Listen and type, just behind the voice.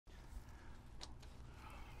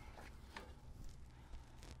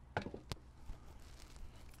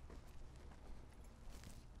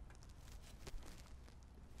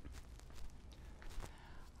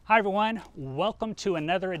Hi everyone, welcome to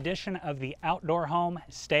another edition of the Outdoor Home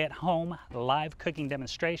Stay at Home live cooking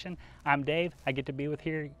demonstration. I'm Dave. I get to be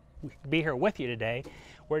here with you today.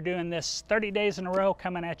 We're doing this 30 days in a row,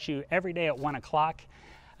 coming at you every day at 1 o'clock,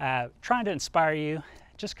 trying to inspire you.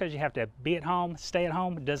 Just because you have to be at home, stay at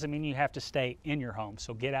home, doesn't mean you have to stay in your home.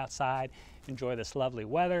 So get outside, enjoy this lovely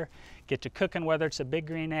weather, get to cooking, whether it's a big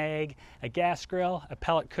green egg, a gas grill, a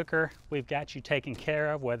pellet cooker. We've got you taken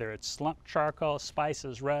care of, whether it's lump charcoal,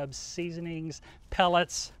 spices, rubs, seasonings,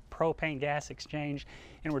 pellets, propane gas exchange,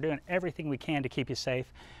 and we're doing everything we can to keep you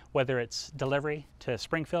safe, whether it's delivery to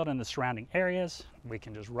Springfield and the surrounding areas. We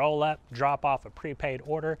can just roll up, drop off a prepaid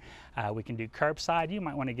order. We can do curbside. You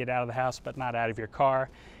might want to get out of the house but not out of your car.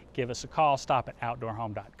 Give us a call, stop at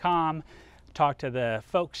outdoorhome.com. Talk to the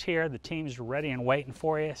folks here. The team's ready and waiting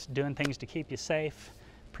for you, doing things to keep you safe.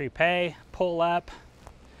 Prepay, pull up,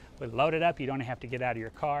 we load it up. You don't have to get out of your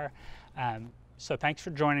car. So thanks for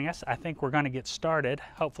joining us. I think we're going to get started.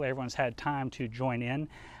 Hopefully everyone's had time to join in.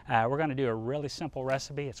 We're going to do a really simple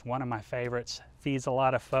recipe. It's one of my favorites, feeds a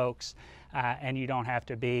lot of folks, and you don't have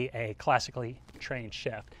to be a classically trained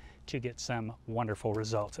chef to get some wonderful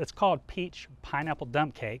results. It's called peach pineapple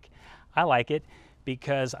dump cake. I like it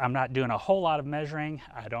because I'm not doing a whole lot of measuring.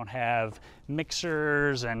 I don't have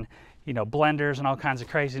mixers and blenders and all kinds of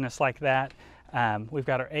craziness like that. We've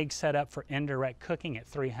got our eggs set up for indirect cooking at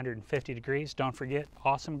 350 degrees. Don't forget,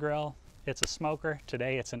 awesome grill. It's a smoker.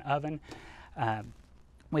 Today it's an oven.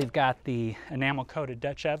 We've got the enamel coated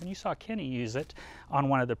Dutch oven. You saw Kenny use it on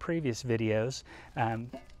one of the previous videos.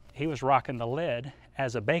 He was rocking the lid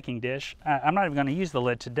as a baking dish. I'm not even going to use the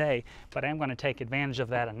lid today, but I'm going to take advantage of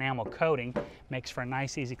that enamel coating. Makes for a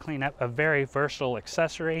nice, easy cleanup, a very versatile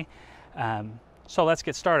accessory. So let's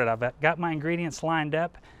get started. I've got my ingredients lined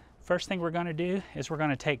up. First thing we're going to do is we're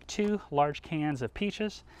going to take 2 large cans of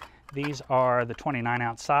peaches. These are the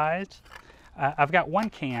 29-ounce size. I've got 1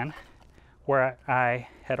 can where I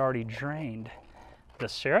had already drained the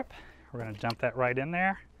syrup. We're going to dump that right in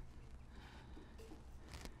there.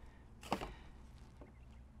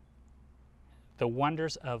 The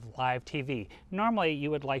wonders of live TV. Normally you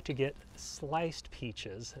would like to get sliced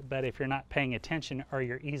peaches, but if you're not paying attention or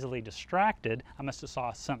you're easily distracted, I must have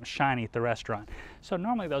saw something shiny at the restaurant. So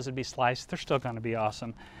normally those would be sliced. They're still going to be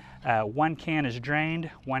awesome. 1 can is drained,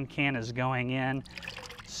 1 can is going in,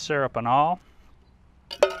 syrup and all.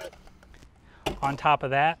 On top of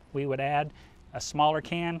that, we would add a smaller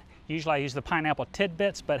can. Usually I use the pineapple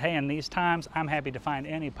tidbits, but hey, in these times, I'm happy to find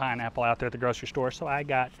any pineapple out there at the grocery store. So I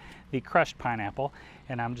got the crushed pineapple,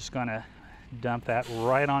 and I'm just gonna dump that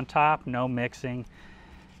right on top. No mixing,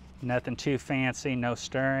 nothing too fancy, no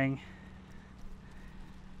stirring.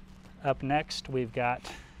 Up next, we've got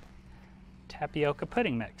tapioca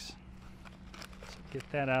pudding mix. So get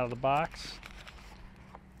that out of the box.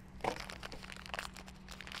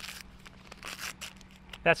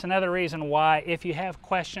 That's another reason why, if you have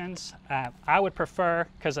questions, I would prefer,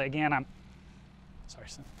 because again, I'm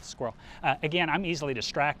easily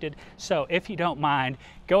distracted. So if you don't mind,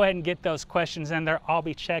 go ahead and get those questions in there. I'll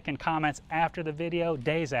be checking comments after the video,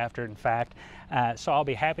 days after, in fact. So I'll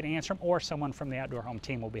be happy to answer them, or someone from the Outdoor Home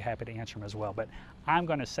team will be happy to answer them as well. But I'm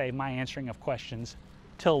going to save my answering of questions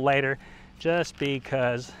till later, just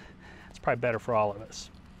because it's probably better for all of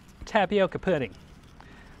us. Tapioca pudding.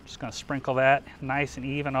 Just going to sprinkle that nice and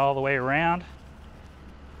even all the way around.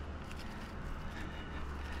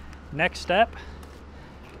 Next up,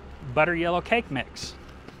 butter yellow cake mix.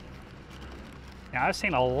 Now I've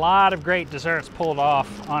seen a lot of great desserts pulled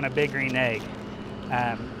off on a big green egg.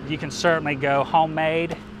 You can certainly go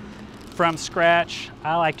homemade from scratch.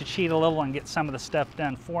 I like to cheat a little and get some of the stuff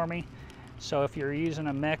done for me. So if you're using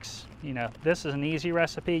a mix, this is an easy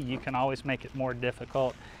recipe. You can always make it more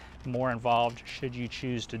difficult, more involved, should you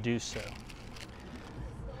choose to do so.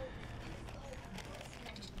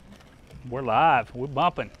 We're live, we're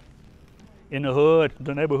bumping. In the hood,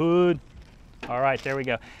 the neighborhood. All right, there we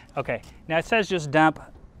go. Okay, now it says just dump.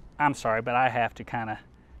 I'm sorry, but I have to kind of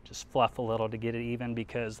just fluff a little to get it even,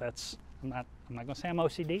 because I'm not gonna say I'm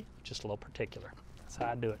OCD, just a little particular. That's how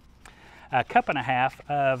I do it. 1.5 cups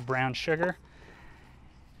of brown sugar.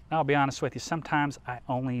 I'll be honest with you, sometimes I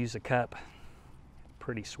only use a cup.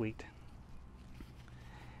 Pretty sweet.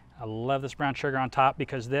 I love this brown sugar on top,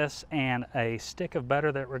 because this and a stick of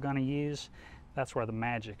butter that we're going to use, that's where the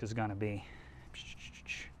magic is going to be.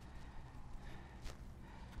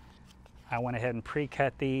 I went ahead and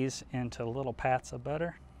pre-cut these into little pats of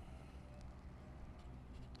butter.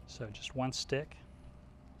 So just 1 stick.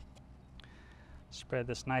 Spread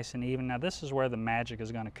this nice and even. Now this is where the magic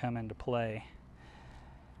is going to come into play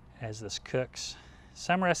as this cooks.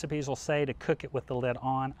 Some recipes will say to cook it with the lid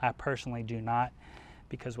on. I personally do not,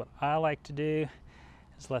 because what I like to do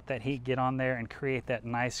is let that heat get on there and create that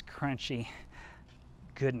nice crunchy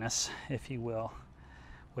goodness, if you will,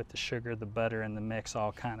 with the sugar, the butter, and the mix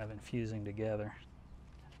all kind of infusing together.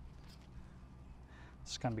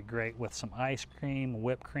 It's going to be great with some ice cream,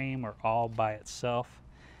 whipped cream, or all by itself.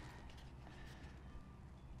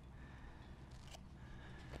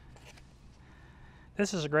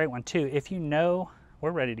 This is a great one too. If you know,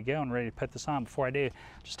 we're ready to go and ready to put this on. Before I do,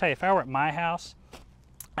 just tell you, if I were at my house,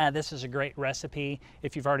 this is a great recipe.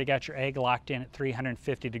 If you've already got your egg locked in at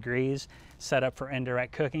 350 degrees, set up for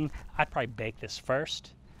indirect cooking, I'd probably bake this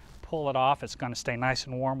first, pull it off. It's going to stay nice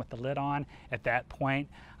and warm with the lid on. At that point,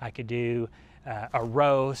 I could do a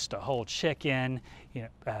roast, a whole chicken,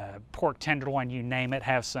 pork tenderloin, you name it.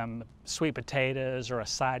 Have some sweet potatoes or a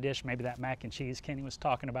side dish, maybe that mac and cheese Kenny was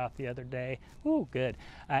talking about the other day. Ooh, good.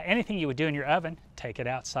 Anything you would do in your oven, take it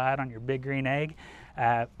outside on your big green egg.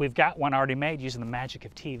 We've got one already made using the magic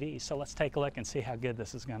of TV, so let's take a look and see how good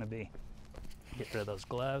this is going to be. Get rid of those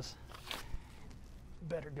gloves.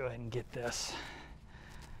 Better go ahead and get this.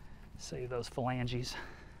 Save those phalanges.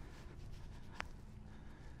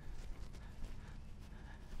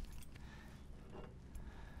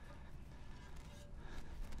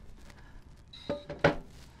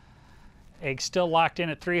 Egg still locked in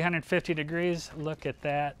at 350 degrees. Look at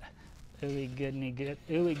that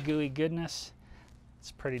ooey-gooey goodness. It's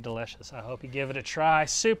pretty delicious. I hope you give it a try.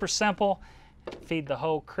 Super simple. Feed the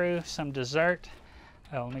whole crew some dessert.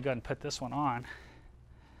 Oh, let me go ahead and put this one on.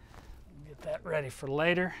 Get that ready for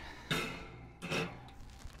later.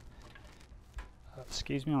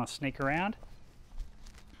 Excuse me, I'll sneak around.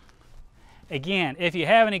 Again, if you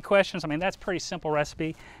have any questions, I mean, that's a pretty simple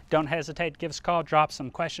recipe. Don't hesitate to give us a call. Drop some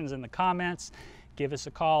questions in the comments. Give us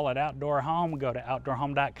a call at Outdoor Home. Go to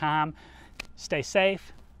outdoorhome.com. Stay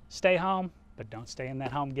safe, stay home, but don't stay in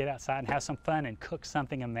that home. Get outside and have some fun and cook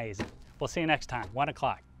something amazing. We'll see you next time, 1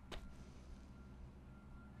 o'clock.